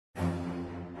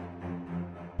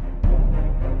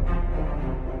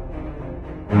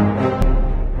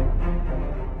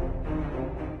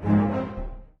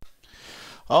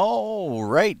All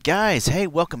right, guys. Hey,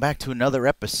 welcome back to another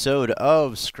episode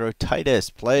of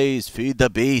Scrotitis Plays Feed the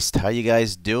Beast. How you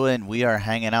guys doing? We are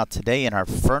hanging out today in our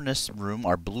furnace room,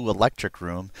 our blue electric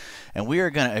room, and we are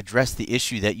going to address the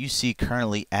issue that you see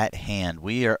currently at hand.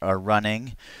 We were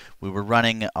running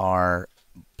our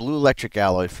blue electric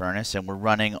alloy furnace, and we're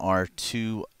running our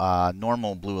two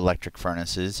normal blue electric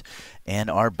furnaces, and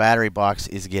our battery box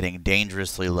is getting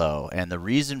dangerously low. And the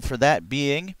reason for that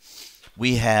being,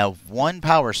 we have one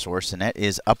power source, and that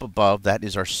is up above. That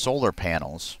is our solar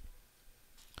panels.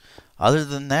 Other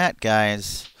than that,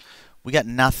 guys, we got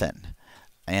nothing.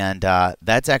 And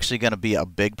that's actually going to be a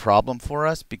big problem for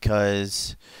us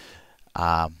because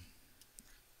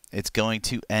it's going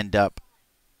to end up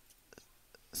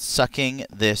sucking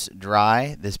this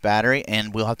battery,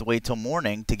 and we'll have to wait till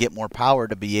morning to get more power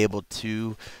to be able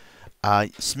to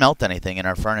smelt anything in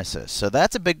our furnaces. So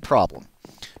that's a big problem.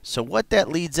 So what that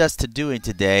leads us to doing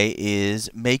today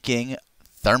is making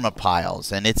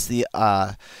thermopiles, and it's the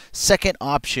second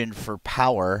option for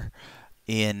power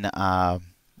in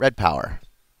Red Power,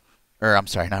 or I'm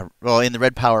sorry, in the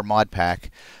Red Power mod pack.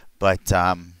 But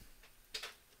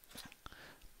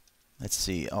let's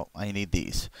see. Oh, I need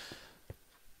these.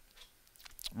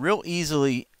 Real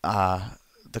easily,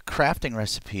 the crafting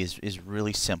recipe is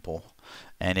really simple,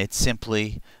 and it's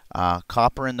simply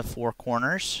copper in the four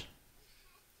corners.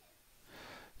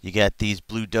 You got these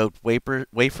blue doped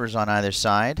wafers on either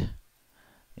side.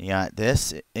 You got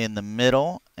this in the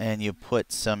middle, and you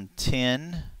put some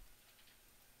tin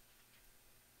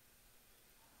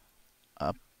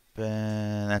up,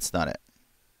 and that's not it.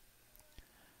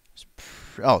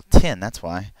 Oh, tin, that's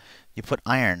why. You put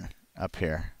iron up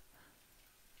here.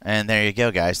 And there you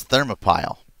go, guys,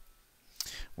 thermopile.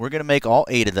 We're going to make all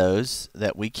 8 of those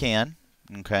that we can.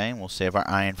 Okay, and we'll save our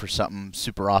iron for something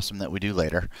super awesome that we do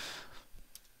later.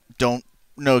 Don't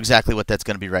know exactly what that's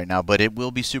going to be right now, but it will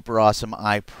be super awesome.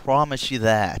 I promise you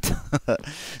that.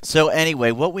 So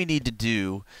anyway, what we need to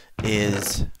do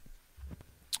is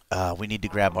we need to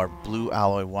grab our blue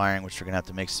alloy wiring, which we're going to have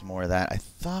to make some more of that. I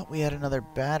thought we had another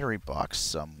battery box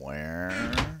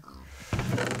somewhere.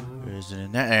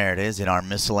 There it is, in our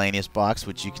miscellaneous box,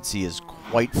 which you can see is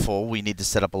quite full. We need to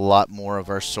set up a lot more of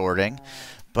our sorting.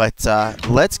 But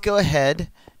let's go ahead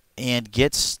and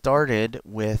get started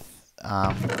with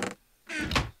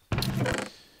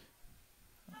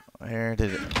where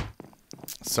did it?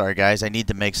 Sorry, guys. I need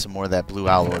to make some more of that blue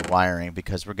alloy wiring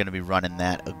because we're going to be running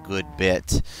that a good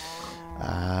bit.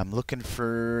 I'm looking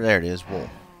for. There it is. Wool.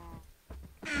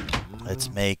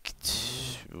 Let's make.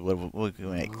 What can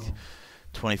we make?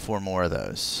 24 more of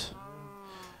those.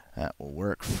 That will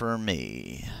work for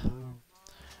me.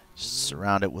 Just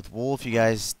surround it with wool if you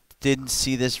guys didn't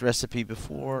see this recipe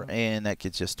before, and that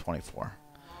gets just 24.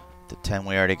 The 10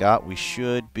 we already got, we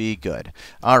should be good.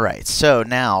 Alright, so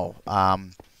now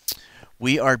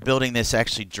we are building this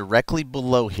actually directly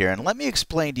below here, and let me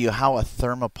explain to you how a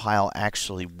thermopile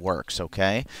actually works,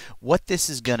 okay? What this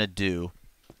is going to do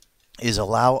is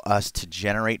allow us to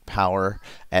generate power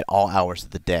at all hours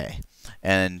of the day.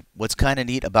 And what's kind of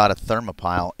neat about a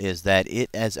thermopile is that it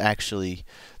is actually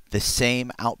the same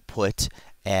output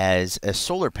as a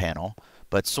solar panel,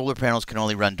 but solar panels can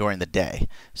only run during the day.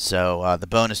 So the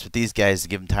bonus with these guys to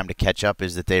give them time to catch up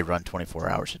is that they run 24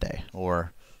 hours a day,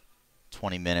 or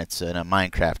 20 minutes in a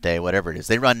Minecraft day, whatever it is.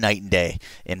 They run night and day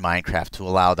in Minecraft to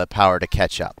allow the power to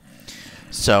catch up.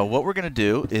 So what we're going to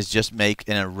do is just make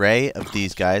an array of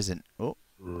these guys. And oh,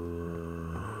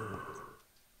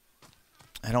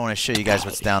 I don't want to show you guys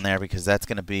what's down there because that's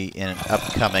going to be in an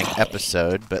upcoming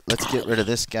episode. But let's get rid of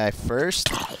this guy first.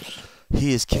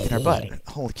 He is kicking our butt.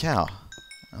 Holy cow.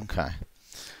 Okay.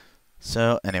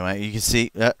 So anyway, you can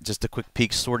see just a quick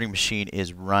peek. Sorting machine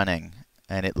is running,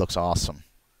 and it looks awesome.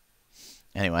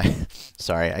 Anyway,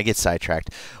 sorry, I get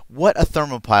sidetracked. What a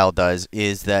thermopile does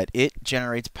is that it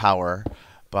generates power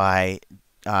by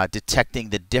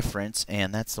detecting the difference,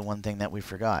 and that's the one thing that we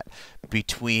forgot,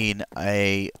 between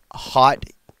a hot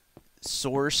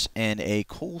source and a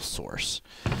cool source.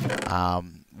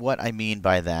 What I mean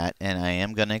by that, and I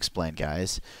am going to explain,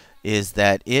 guys, is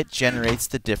that it generates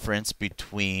the difference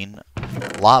between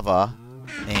lava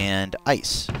and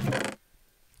ice,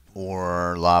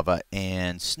 or lava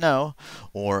and snow,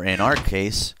 or in our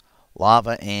case,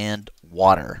 lava and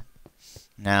water.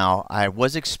 Now, I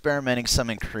was experimenting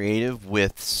something creative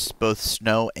with both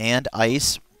snow and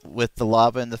ice with the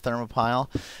lava and the thermopile,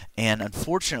 and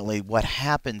unfortunately what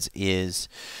happens is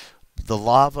the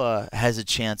lava has a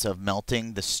chance of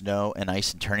melting the snow and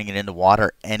ice and turning it into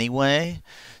water anyway,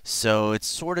 so it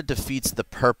sort of defeats the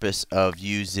purpose of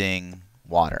using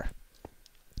water.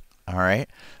 All right,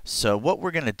 so what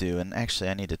we're going to do, and actually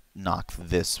I need to knock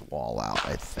this wall out,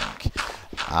 I think.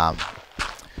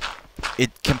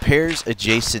 It compares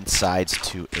adjacent sides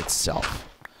to itself.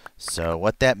 So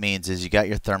what that means is you got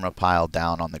your thermopile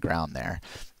down on the ground there,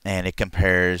 and it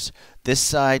compares this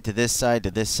side to this side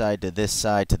to this side to this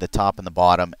side to the top and the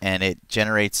bottom, and it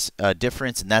generates a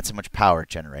difference, and that's how much power it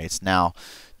generates. Now,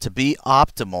 to be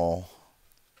optimal,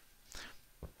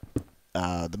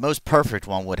 the most perfect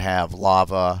one would have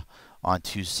lava on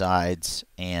two sides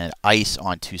and ice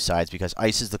on two sides, because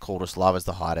ice is the coldest, lava is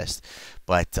the hottest.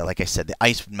 But like I said, the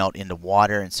ice would melt into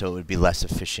water, and so it would be less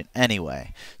efficient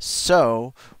anyway.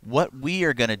 So what we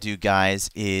are going to do,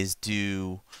 guys, is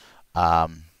do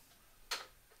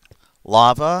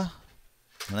lava.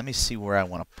 Let me see where I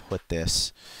want to put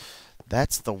this.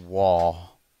 That's the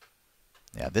wall.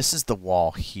 Yeah, this is the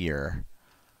wall here.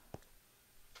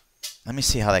 Let me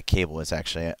see how that cable is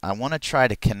actually. I want to try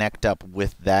to connect up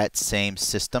with that same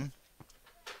system.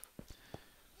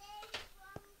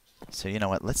 So you know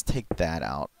what? Let's take that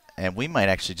out. And we might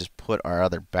actually just put our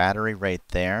other battery right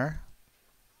there.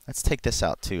 Let's take this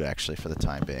out too, actually, for the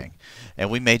time being.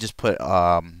 And we may just put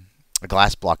a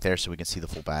glass block there so we can see the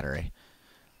full battery.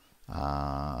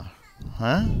 And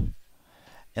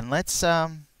let's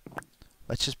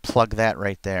just plug that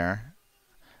right there.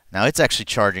 Now it's actually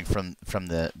charging from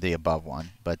the above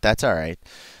one, but that's all right.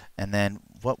 And then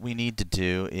what we need to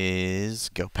do is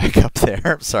go back up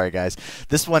there. Sorry, guys.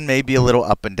 This one may be a little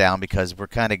up and down because we're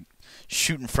kind of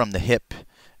shooting from the hip,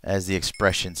 as the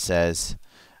expression says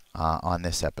on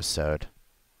this episode.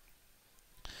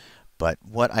 But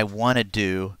what I want to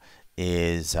do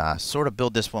is sort of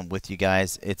build this one with you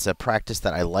guys. It's a practice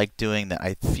that I like doing that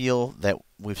I feel that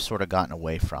we've sort of gotten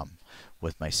away from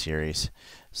with my series.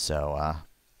 So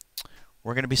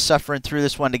we're going to be suffering through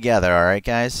this one together, all right,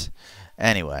 guys?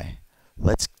 Anyway,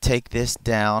 let's take this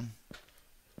down.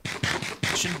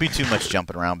 Shouldn't be too much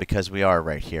jumping around because we are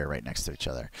right here, right next to each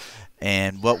other.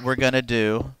 And what we're going to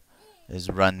do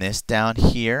is run this down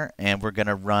here, and we're going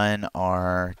to run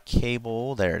our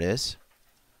cable, there it is,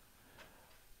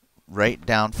 right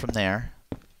down from there.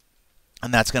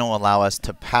 And that's going to allow us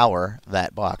to power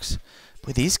that box.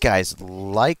 Boy, these guys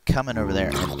like coming over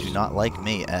there and do not like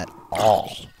me at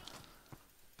all.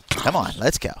 Come on,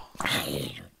 let's go.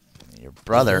 Your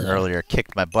brother earlier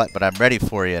kicked my butt, but I'm ready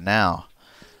for you now.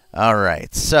 All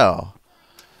right, so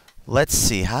let's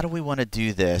see. How do we want to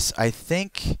do this? I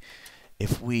think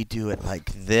if we do it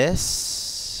like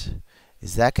this,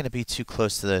 is that going to be too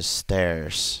close to those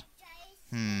stairs?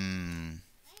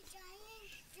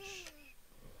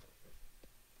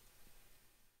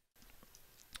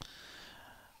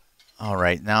 All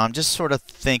right, now I'm just sort of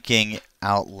thinking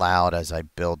out loud as I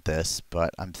build this, but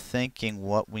I'm thinking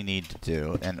what we need to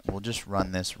do, and we'll just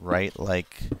run this right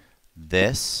like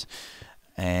this,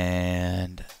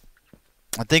 and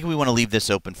I think we want to leave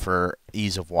this open for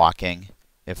ease of walking,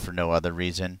 if for no other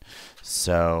reason.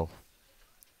 So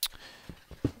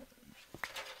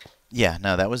yeah,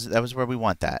 no, that was where we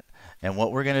want that. And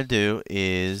what we're gonna do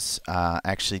is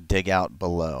actually dig out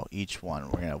below each one.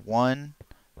 We're gonna have 1,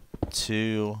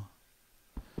 2,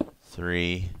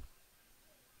 3,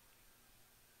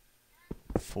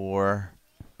 4,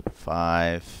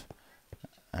 5.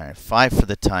 All right, 5 for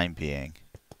the time being.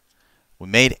 We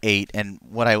made 8, and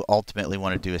what I ultimately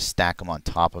want to do is stack them on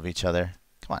top of each other.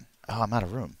 Come on. Oh, I'm out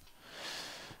of room.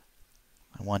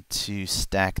 I want to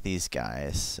stack these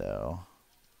guys, so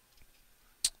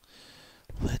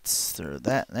let's throw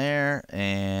that there,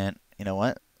 and you know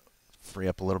what? Free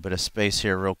up a little bit of space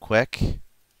here real quick.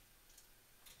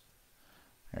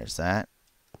 There's that.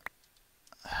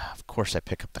 Of course I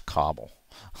pick up the cobble.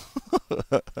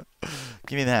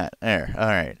 Give me that. There. All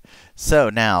right. So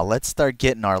now let's start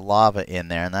getting our lava in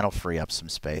there, and that'll free up some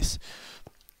space.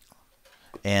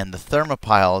 And the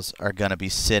thermopiles are going to be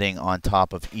sitting on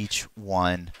top of each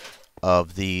one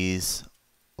of these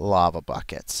lava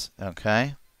buckets.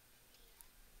 Okay?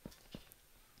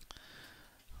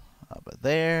 Lava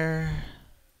there.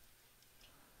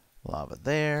 Lava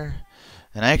there.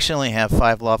 And I actually only have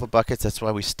 5 lava buckets. That's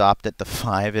why we stopped at the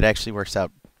 5. It actually works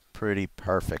out pretty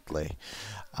perfectly.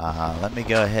 Let me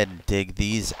go ahead and dig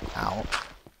these out.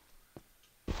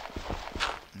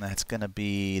 And that's going to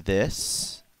be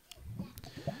this.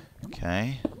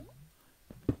 Okay.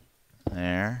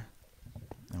 There.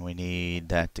 And we need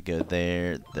that to go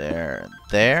there, there,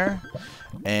 there.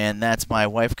 And that's my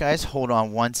wife, guys. Hold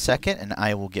on 1 second, and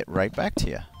I will get right back to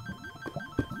you.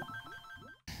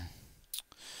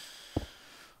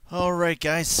 Alright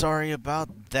guys, sorry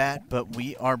about that, but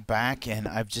we are back, and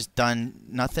I've just done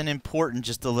nothing important,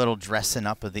 just a little dressing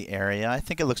up of the area. I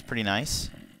think it looks pretty nice.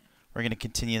 We're going to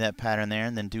continue that pattern there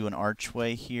and then do an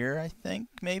archway here, I think,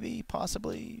 maybe,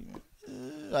 possibly.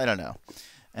 I don't know.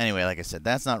 Anyway, like I said,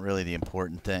 that's not really the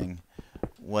important thing.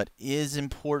 What is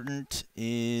important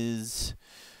is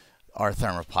our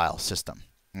thermopile system,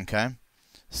 okay?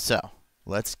 So,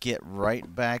 let's get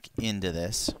right back into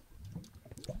this.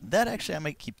 That actually I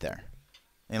might keep there.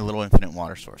 And a little infinite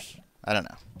water source. I don't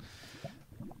know.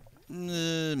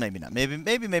 Maybe not.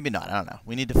 Maybe not. I don't know.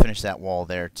 We need to finish that wall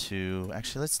there too.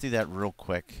 Actually, let's do that real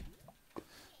quick.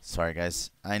 Sorry, guys.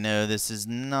 I know this is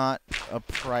not a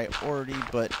priority,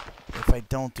 but if I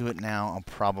don't do it now, I'll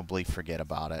probably forget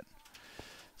about it.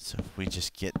 So if we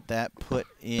just get that put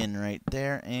in right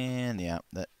there, and yeah,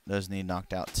 those need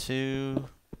knocked out too.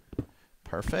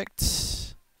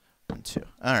 Perfect. 1, 2.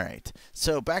 All right.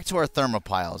 So back to our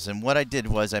thermopiles, and what I did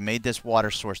was I made this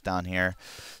water source down here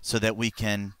so that we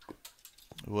can,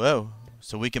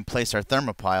 so we can place our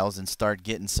thermopiles and start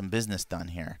getting some business done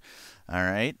here. All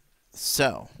right.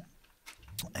 So,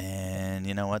 and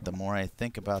you know what? The more I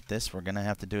think about this, we're gonna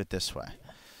have to do it this way.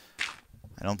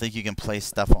 I don't think you can place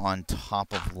stuff on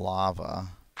top of lava.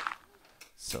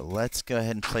 So let's go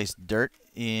ahead and place dirt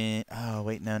in. Oh,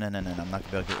 wait, no. I'm not going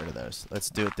to be able to get rid of those. Let's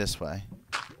do it this way.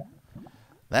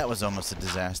 That was almost a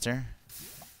disaster.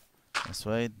 This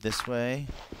way.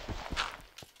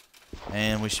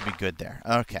 And we should be good there.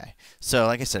 Okay. So,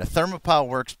 like I said, a thermopile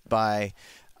works by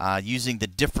using the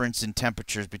difference in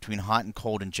temperatures between hot and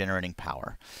cold and generating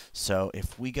power. So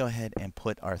if we go ahead and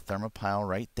put our thermopile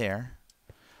right there,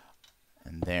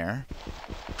 and there,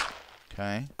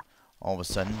 okay, all of a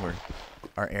sudden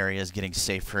our area is getting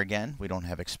safer again. We don't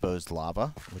have exposed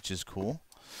lava, which is cool.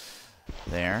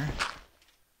 There,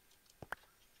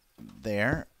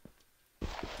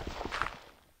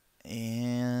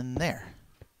 and there.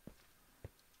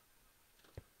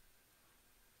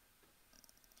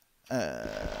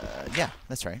 Yeah,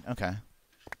 that's right. Okay.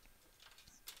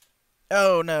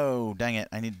 Oh no, dang it!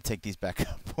 I need to take these back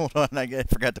up. Hold on, I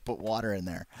forgot to put water in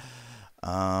there.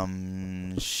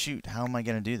 Shoot, how am I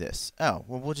going to do this? Oh,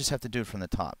 well, we'll just have to do it from the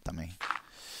top, dummy.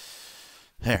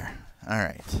 There. All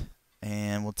right.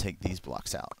 And we'll take these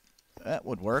blocks out. That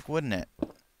would work, wouldn't it?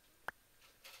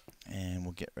 And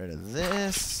we'll get rid of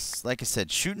this. Like I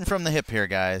said, shooting from the hip here,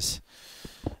 guys.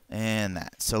 And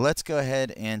that. So let's go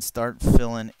ahead and start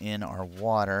filling in our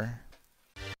water.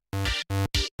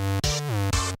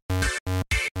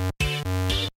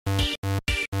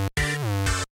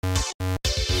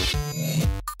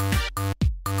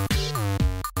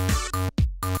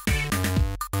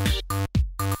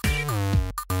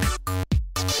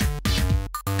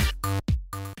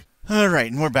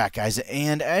 Alright, and we're back, guys.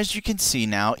 And as you can see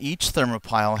now, each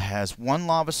thermopile has 1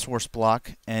 lava source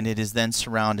block, and it is then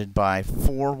surrounded by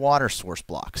 4 water source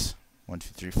blocks. 1,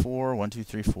 2, 3, 4, 1, 2,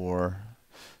 3, 4,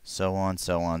 so on,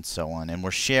 so on, so on. And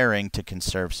we're sharing to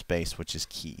conserve space, which is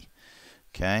key.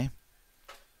 Okay?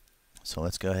 So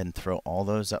let's go ahead and throw all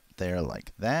those up there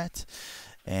like that.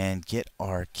 And get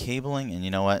our cabling. And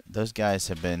you know what? Those guys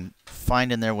have been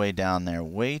finding their way down there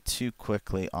way too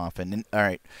quickly often. And, all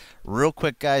right, real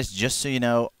quick, guys, just so you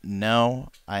know, no,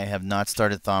 I have not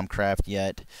started Thermcraft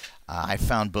yet. I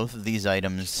found both of these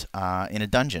items in a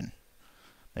dungeon.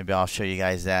 Maybe I'll show you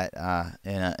guys that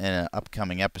in an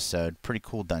upcoming episode. Pretty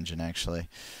cool dungeon, actually.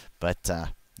 But,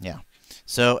 yeah.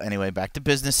 So, anyway, back to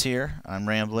business here. I'm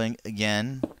rambling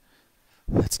again.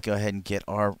 Let's go ahead and get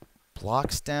our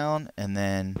blocks down and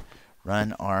then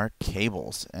run our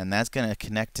cables, and that's going to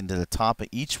connect into the top of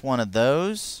each one of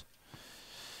those,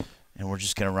 and we're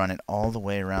just going to run it all the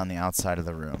way around the outside of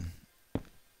the room.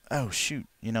 Oh shoot,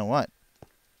 you know what,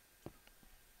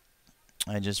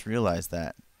 I just realized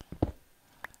that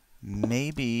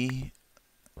maybe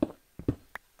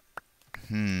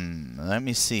let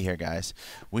me see here, guys.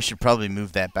 We should probably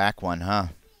move that back one, huh?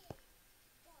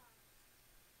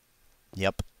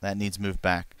 Yep, that needs moved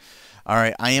back. All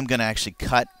right, I am going to actually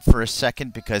cut for a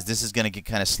second because this is going to get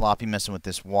kind of sloppy messing with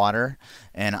this water,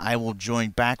 and I will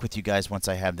join back with you guys once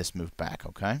I have this moved back,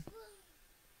 okay?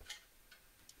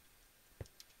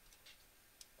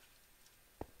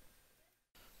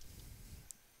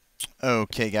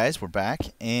 Okay, guys, we're back,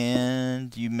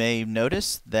 and you may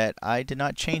notice that I did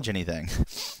not change anything.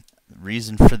 The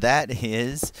reason for that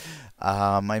is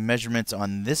my measurements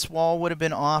on this wall would have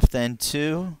been off then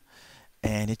too.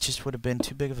 And it just would have been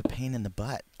too big of a pain in the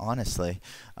butt, honestly.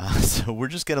 So we're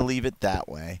just going to leave it that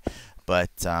way. But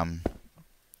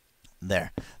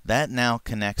there. That now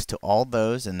connects to all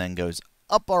those and then goes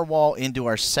up our wall into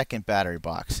our second battery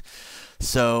box.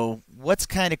 So what's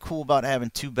kind of cool about having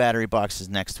 2 battery boxes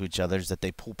next to each other is that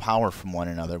they pull power from one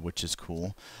another, which is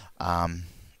cool.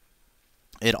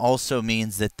 It also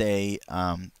means that they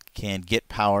can get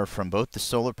power from both the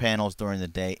solar panels during the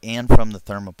day and from the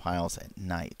thermopiles at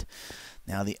night.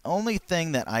 Now, the only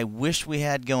thing that I wish we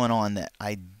had going on that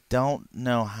I don't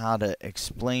know how to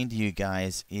explain to you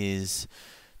guys is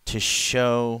to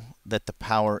show that the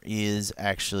power is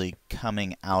actually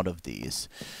coming out of these.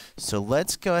 So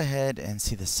let's go ahead and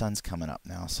see the sun's coming up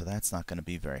now, so that's not going to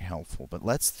be very helpful. But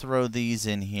let's throw these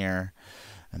in here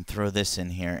and throw this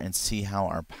in here and see how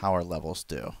our power levels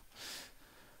do.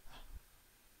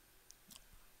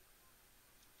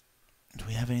 Do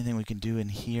we have anything we can do in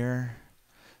here?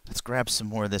 Let's grab some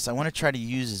more of this. I want to try to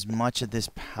use as much of this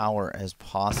power as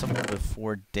possible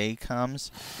before day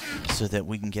comes so that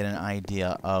we can get an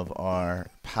idea of our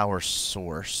power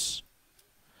source.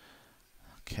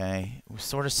 Okay, we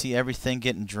sort of see everything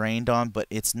getting drained on, but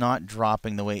it's not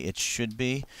dropping the way it should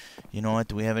be. You know what?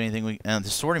 Do we have anything we... the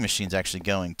sorting machine's actually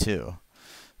going too.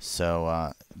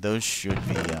 So those should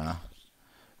be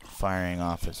firing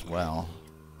off as well.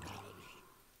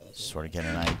 Sort of get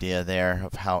an idea there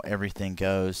of how everything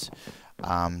goes.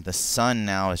 The sun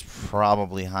now is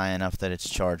probably high enough that it's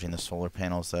charging the solar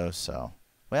panels though, so,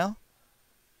 well,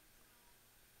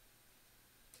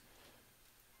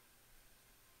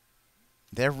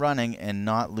 they're running and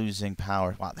not losing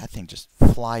power. Wow, that thing just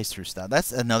flies through stuff.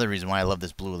 That's another reason why I love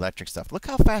this blue electric stuff. Look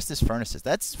how fast this furnace is.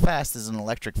 That's fast as an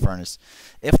electric furnace,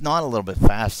 if not a little bit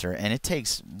faster, and it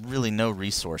takes really no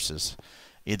resources.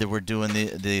 Either we're doing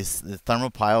the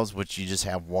thermopiles, which you just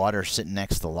have water sitting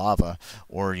next to lava,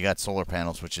 or you got solar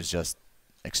panels, which is just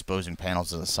exposing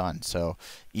panels of the sun. So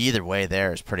either way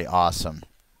there is pretty awesome.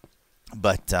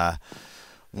 But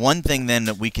one thing then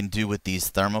that we can do with these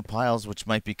thermopiles, which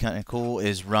might be kind of cool,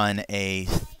 is run a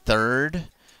third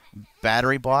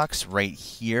battery box right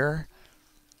here.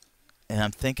 And I'm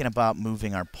thinking about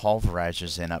moving our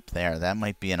pulverizers in up there. That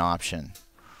might be an option.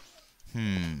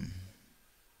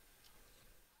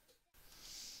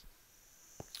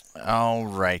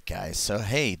 Alright guys, so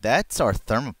hey, that's our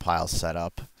thermopile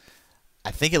setup. I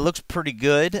think it looks pretty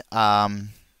good, and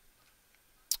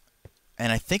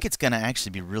I think it's going to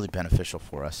actually be really beneficial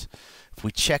for us. If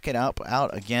we check it out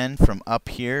again from up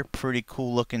here, pretty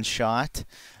cool looking shot.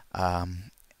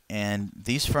 And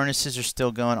these furnaces are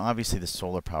still going. Obviously the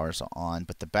solar power is on,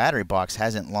 but the battery box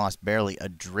hasn't lost barely a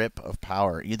drip of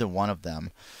power, either one of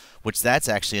them. Which that's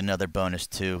actually another bonus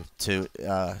to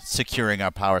securing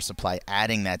our power supply,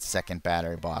 adding that second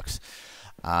battery box.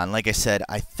 And like I said,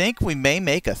 I think we may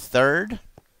make a third,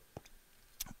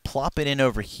 plop it in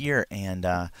over here, and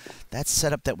that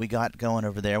setup that we got going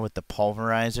over there with the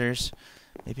pulverizers,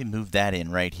 maybe move that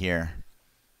in right here.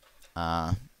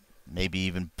 Maybe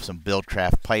even some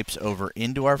BuildCraft pipes over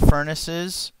into our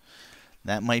furnaces.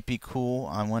 That might be cool.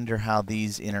 I wonder how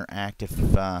these interact, if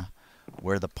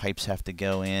where the pipes have to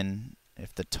go in,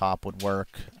 if the top would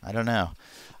work. I don't know.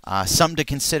 Something to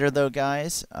consider though,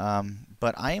 guys.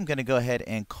 But I am going to go ahead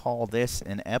and call this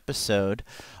an episode.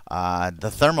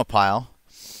 The Thermopile.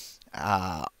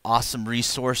 Awesome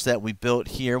resource that we built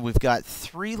here. We've got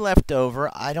 3 left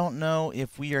over. I don't know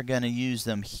if we are going to use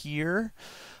them here.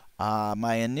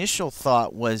 My initial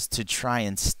thought was to try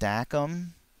and stack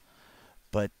them.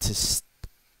 But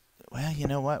well, you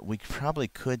know what? We probably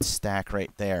could stack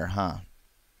right there, huh?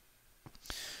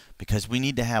 Because we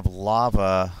need to have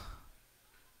lava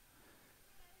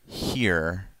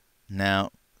here.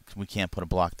 Now, we can't put a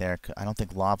block there. I don't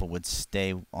think lava would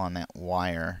stay on that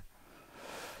wire.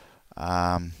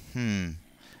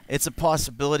 It's a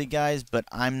possibility, guys, but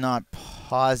I'm not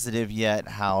positive yet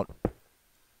how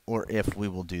or if we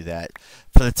will do that.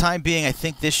 For the time being, I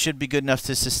think this should be good enough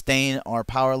to sustain our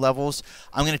power levels.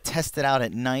 I'm going to test it out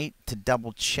at night to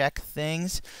double check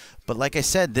things. But like I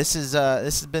said, this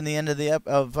has been the end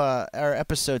of our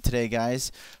episode today,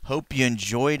 guys. Hope you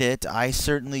enjoyed it. I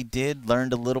certainly did.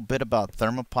 Learned a little bit about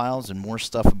thermopiles and more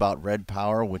stuff about red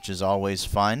power, which is always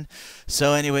fun.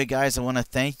 So anyway, guys, I want to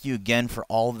thank you again for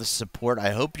all the support.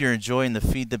 I hope you're enjoying the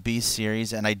Feed the Beast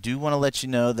series, and I do want to let you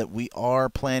know that we are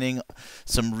planning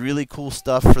some really cool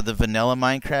stuff for the vanilla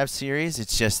Minecraft series.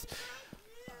 It's just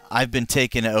I've been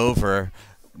taken over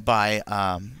by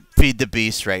Feed the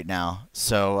Beast right now,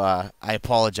 so I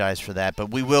apologize for that,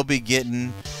 but we will be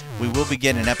getting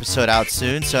an episode out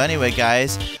soon. So anyway,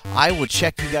 guys, I will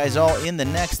check you guys all in the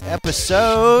next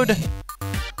episode.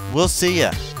 We'll see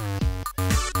ya.